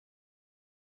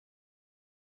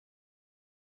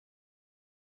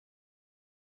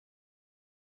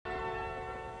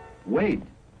Wait,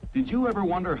 did you ever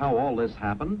wonder how all this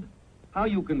happened? How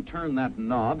you can turn that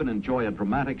knob and enjoy a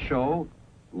dramatic show,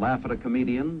 laugh at a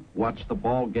comedian, watch the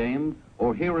ball game,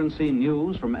 or hear and see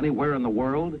news from anywhere in the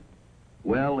world?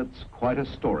 Well, it's quite a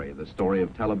story, the story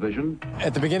of television.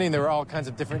 At the beginning, there were all kinds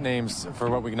of different names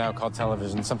for what we now call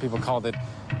television. Some people called it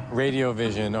radio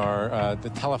vision, or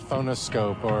the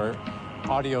telephonoscope, or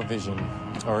audio vision,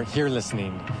 or hear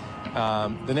listening.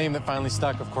 The name that finally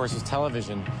stuck, of course, was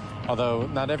television, although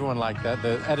not everyone liked that.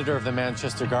 The editor of the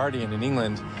Manchester Guardian in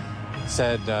England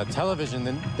said,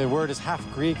 television, the word is half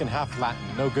Greek and half Latin.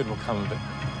 No good will come of it.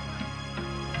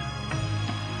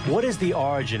 What is the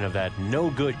origin of that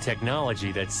no-good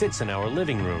technology that sits in our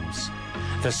living rooms?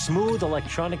 The smooth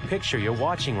electronic picture you're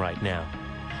watching right now.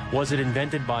 Was it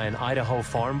invented by an Idaho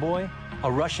farm boy,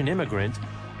 a Russian immigrant,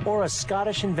 or a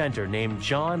Scottish inventor named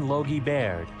John Logie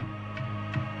Baird?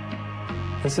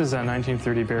 This is a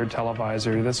 1930 Baird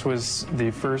televisor. This was the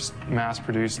first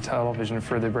mass-produced television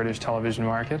for the British television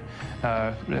market,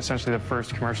 essentially the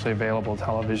first commercially available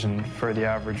television for the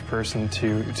average person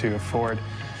to afford.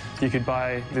 You could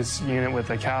buy this unit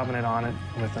with a cabinet on it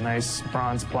with a nice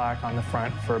bronze plaque on the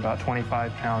front for about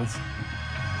 25 pounds.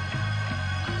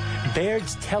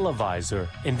 Baird's televisor,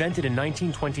 invented in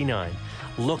 1929,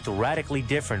 looked radically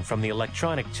different from the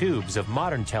electronic tubes of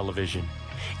modern television.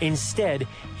 Instead,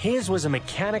 his was a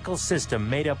mechanical system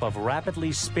made up of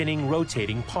rapidly spinning,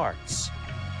 rotating parts.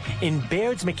 In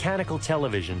Baird's mechanical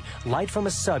television, light from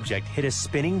a subject hit a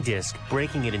spinning disc,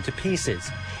 breaking it into pieces.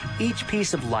 Each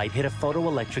piece of light hit a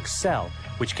photoelectric cell,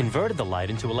 which converted the light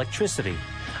into electricity.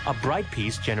 A bright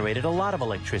piece generated a lot of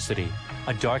electricity,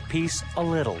 a dark piece a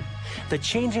little. The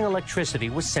changing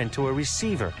electricity was sent to a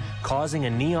receiver, causing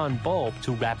a neon bulb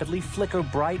to rapidly flicker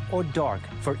bright or dark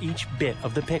for each bit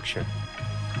of the picture.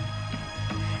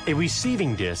 A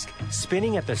receiving disc,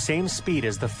 spinning at the same speed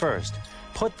as the first,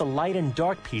 put the light and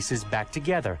dark pieces back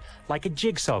together, like a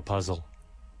jigsaw puzzle.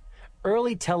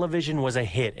 Early television was a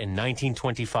hit in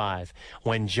 1925,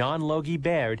 when John Logie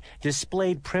Baird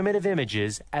displayed primitive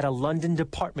images at a London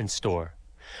department store.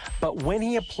 But when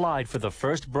he applied for the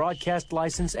first broadcast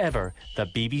license ever, the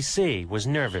BBC was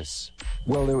nervous.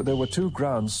 Well, there were two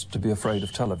grounds to be afraid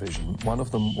of television. One of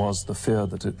them was the fear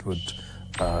that it would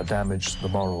damage the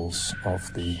morals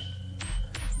of the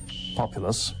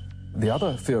populace. The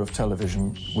other fear of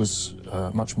television was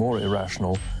much more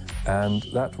irrational, and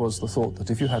that was the thought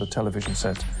that if you had a television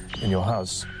set in your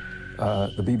house,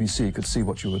 the BBC could see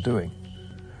what you were doing.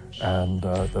 And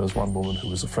there was one woman who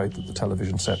was afraid that the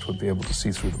television set would be able to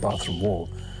see through the bathroom wall,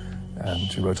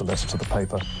 and she wrote a letter to the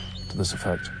paper to this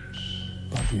effect.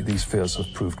 But these fears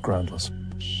have proved groundless.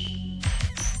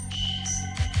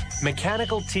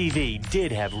 Mechanical TV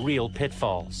did have real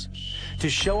pitfalls. To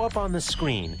show up on the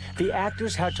screen, the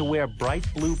actors had to wear bright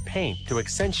blue paint to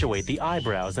accentuate the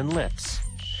eyebrows and lips.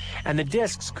 And the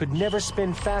discs could never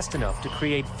spin fast enough to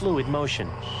create fluid motion.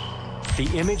 The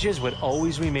images would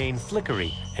always remain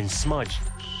flickery and smudged.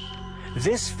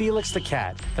 This Felix the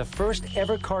Cat, the first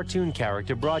ever cartoon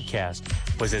character broadcast,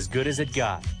 was as good as it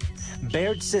got.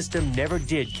 Baird's system never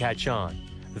did catch on.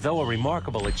 Though a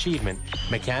remarkable achievement,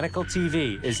 mechanical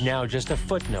TV is now just a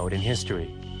footnote in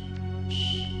history.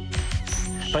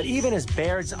 But even as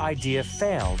Baird's idea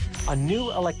failed, a new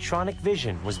electronic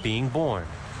vision was being born.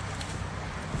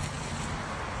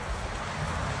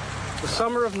 The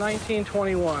summer of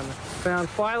 1921 found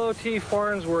Philo T.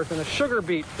 Farnsworth in a sugar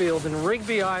beet field in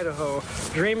Rigby, Idaho,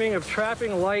 dreaming of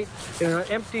trapping light in an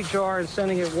empty jar and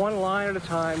sending it one line at a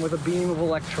time with a beam of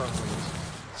electrons.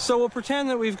 So we'll pretend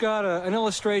that we've got an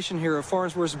illustration here of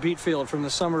Farnsworth's beet field from the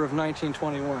summer of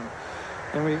 1921.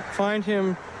 And we find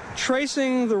him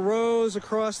tracing the rows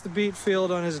across the beet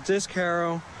field on his disc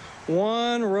harrow,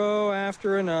 one row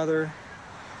after another,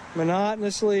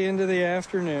 monotonously into the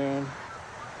afternoon.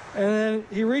 And then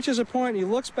he reaches a point, he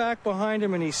looks back behind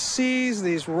him, and he sees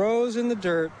these rows in the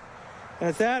dirt. And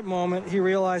at that moment, he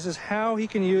realizes how he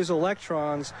can use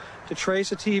electrons to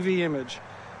trace a TV image.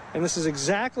 And this is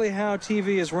exactly how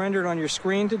TV is rendered on your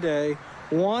screen today,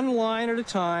 one line at a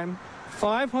time,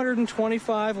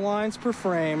 525 lines per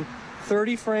frame,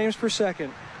 30 frames per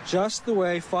second, just the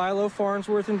way Philo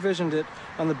Farnsworth envisioned it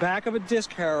on the back of a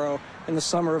disc harrow in the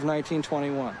summer of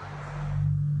 1921.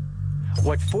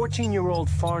 What 14-year-old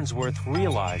Farnsworth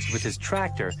realized with his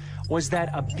tractor was that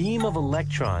a beam of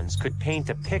electrons could paint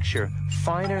a picture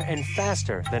finer and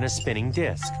faster than a spinning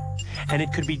disc. And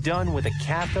it could be done with a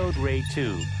cathode ray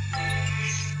tube.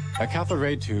 A cathode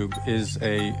ray tube is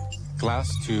a glass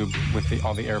tube with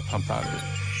all the air pumped out of it.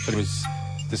 But it was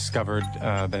discovered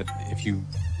that if you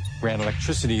ran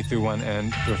electricity through one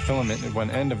end, through a filament at one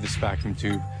end of this vacuum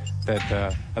tube,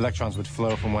 that electrons would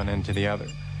flow from one end to the other.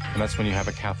 And that's when you have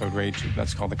a cathode ray tube.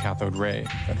 That's called the cathode ray,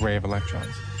 that ray of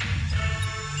electrons.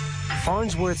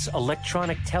 Farnsworth's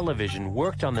electronic television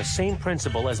worked on the same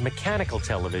principle as mechanical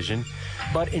television,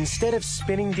 but instead of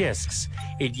spinning discs,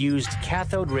 it used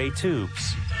cathode ray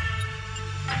tubes.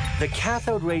 The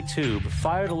cathode ray tube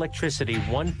fired electricity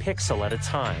 1 pixel at a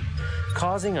time,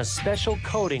 causing a special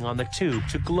coating on the tube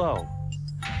to glow.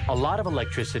 A lot of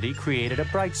electricity created a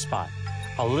bright spot,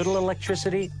 a little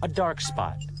electricity, a dark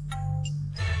spot.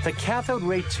 The cathode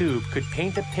ray tube could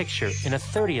paint a picture in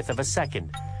 1/30th of a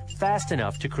second, fast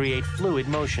enough to create fluid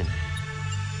motion.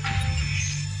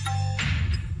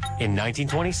 In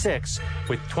 1926,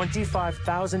 with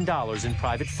 $25,000 in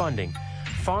private funding,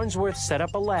 Farnsworth set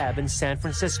up a lab in San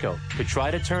Francisco to try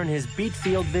to turn his beat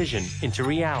field vision into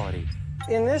reality.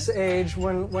 In this age,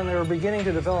 when they were beginning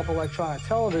to develop electronic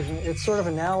television, it's sort of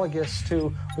analogous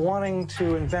to wanting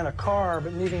to invent a car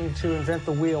but needing to invent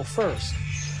the wheel first.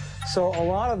 So a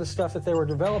lot of the stuff that they were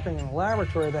developing in the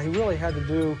laboratory that he really had to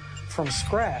do from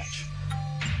scratch.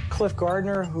 Cliff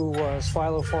Gardner, who was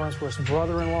Philo Farnsworth's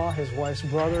brother-in-law, his wife's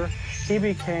brother, he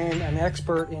became an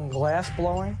expert in glass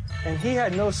blowing, and he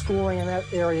had no schooling in that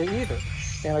area either.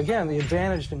 And again, the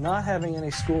advantage to not having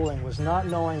any schooling was not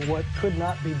knowing what could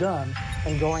not be done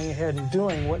and going ahead and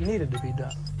doing what needed to be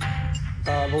done.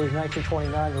 I believe in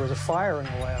 1929 there was a fire in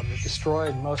the lab that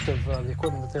destroyed most of the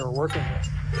equipment that they were working with.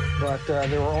 But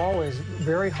there were always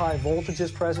very high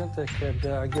voltages present that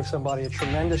could give somebody a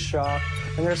tremendous shock.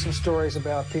 And there's some stories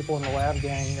about people in the lab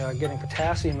gang getting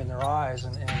potassium in their eyes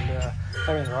and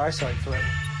having their eyesight threatened.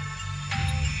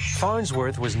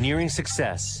 Farnsworth was nearing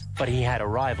success, but he had a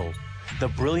rival, the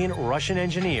brilliant Russian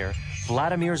engineer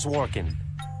Vladimir Zworykin.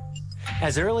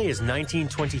 As early as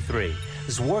 1923,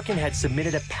 Zworykin had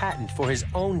submitted a patent for his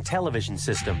own television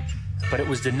system, but it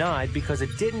was denied because it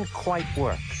didn't quite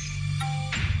work.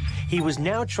 He was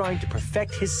now trying to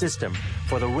perfect his system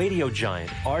for the radio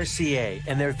giant RCA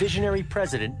and their visionary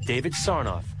president, David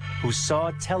Sarnoff, who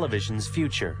saw television's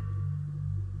future.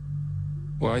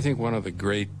 Well, I think one of the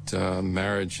great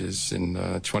marriages in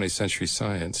 20th century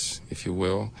science, if you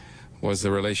will, was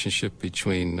the relationship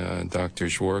between Dr.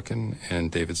 Zworykin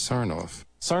and David Sarnoff.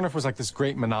 Sarnoff was like this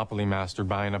great monopoly master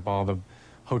buying up all the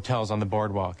hotels on the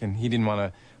boardwalk, and he didn't want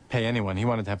to pay anyone. He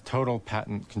wanted to have total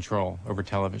patent control over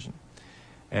television.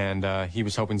 And he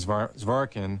was hoping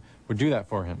Zworykin would do that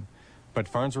for him. But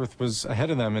Farnsworth was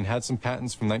ahead of them and had some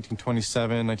patents from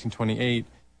 1927, 1928.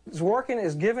 Zworykin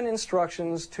is given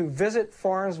instructions to visit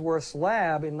Farnsworth's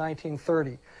lab in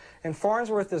 1930. And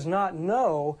Farnsworth does not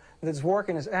know that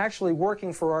Zworykin is actually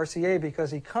working for RCA because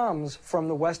he comes from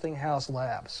the Westinghouse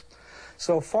labs.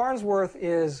 So Farnsworth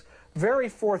is very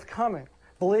forthcoming,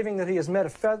 believing that he has met a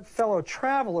fellow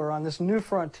traveler on this new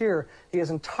frontier. He is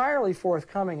entirely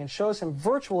forthcoming and shows him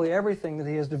virtually everything that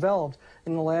he has developed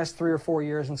in the last 3 or 4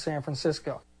 years in San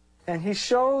Francisco. And he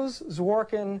shows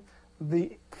Zworykin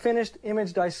the finished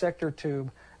image dissector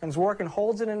tube, and Zworykin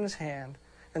holds it in his hand,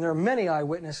 and there are many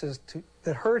eyewitnesses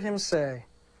that heard him say,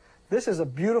 "This is a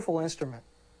beautiful instrument.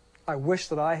 I wish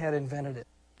that I had invented it."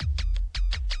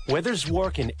 Whether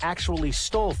Zworykin actually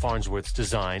stole Farnsworth's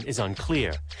design is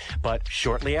unclear, but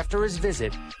shortly after his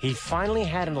visit, he finally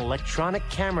had an electronic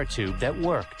camera tube that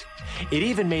worked. It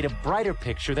even made a brighter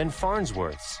picture than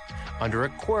Farnsworth's. Under a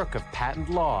quirk of patent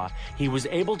law, he was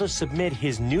able to submit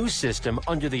his new system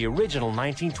under the original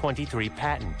 1923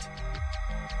 patent.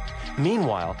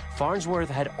 Meanwhile, Farnsworth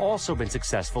had also been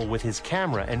successful with his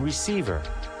camera and receiver.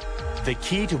 The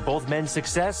key to both men's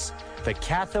success? The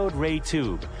cathode ray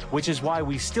tube, which is why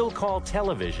we still call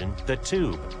television the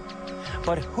tube.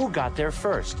 But who got there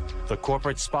first, the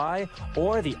corporate spy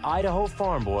or the Idaho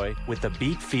farm boy with the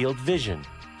beat field vision?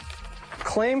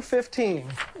 Claim 15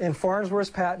 in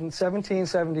Farnsworth's patent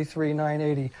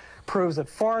 1773-980 proves that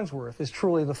Farnsworth is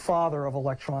truly the father of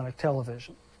electronic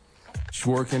television.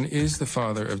 Zworykin is the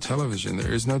father of television.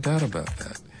 There is no doubt about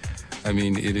that. I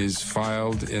mean, it is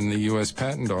filed in the U.S.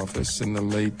 Patent Office in the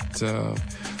late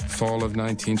fall of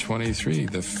 1923,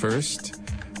 the first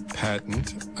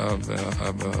patent of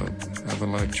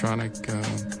electronic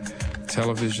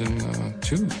television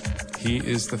tube. He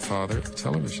is the father of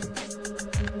television.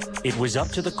 It was up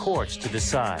to the courts to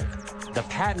decide. The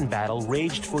patent battle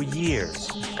raged for years,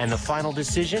 and the final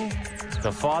decision?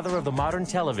 The father of the modern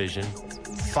television,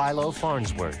 Philo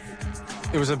Farnsworth.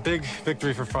 It was a big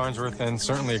victory for Farnsworth and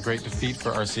certainly a great defeat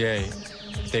for RCA.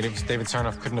 David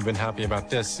Sarnoff couldn't have been happy about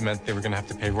this. It meant they were going to have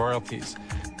to pay royalties.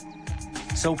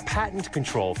 So patent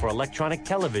control for electronic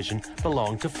television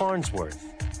belonged to Farnsworth.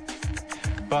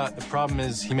 But the problem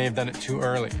is he may have done it too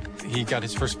early. He got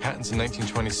his first patents in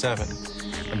 1927.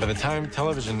 And by the time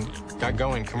television got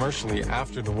going commercially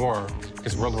after the war,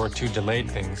 because World War II delayed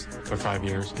things for 5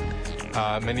 years,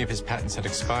 many of his patents had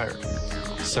expired.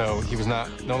 So he was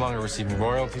no longer receiving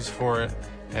royalties for it,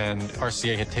 and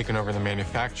RCA had taken over the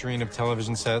manufacturing of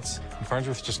television sets, and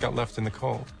Farnsworth just got left in the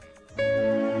cold.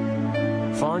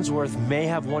 Farnsworth may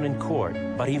have won in court,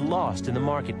 but he lost in the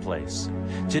marketplace.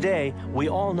 Today, we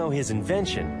all know his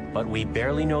invention, but we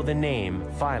barely know the name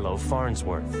Philo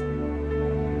Farnsworth.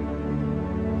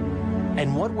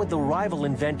 And what would the rival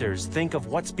inventors think of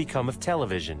what's become of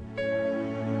television?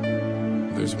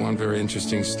 There's one very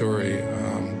interesting story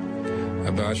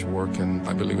about his work, and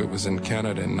I believe it was in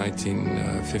Canada in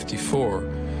 1954,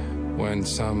 when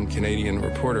some Canadian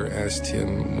reporter asked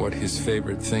him what his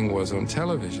favorite thing was on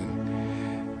television.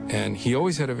 And he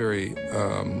always had a very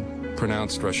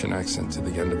pronounced Russian accent to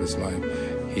the end of his life.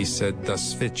 He said, "Das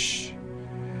Switch."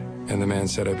 And the man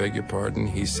said, "I beg your pardon?"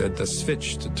 He said, "Das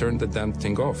Switch, to turn the damn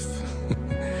thing off."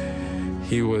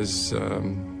 He was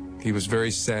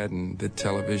very saddened that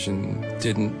television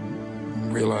didn't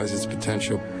realize its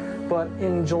potential. But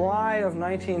in July of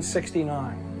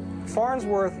 1969,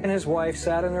 Farnsworth and his wife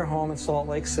sat in their home in Salt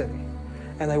Lake City,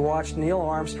 and they watched Neil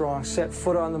Armstrong set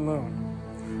foot on the moon.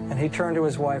 And he turned to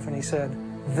his wife and he said,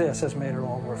 "This has made it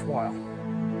all worthwhile."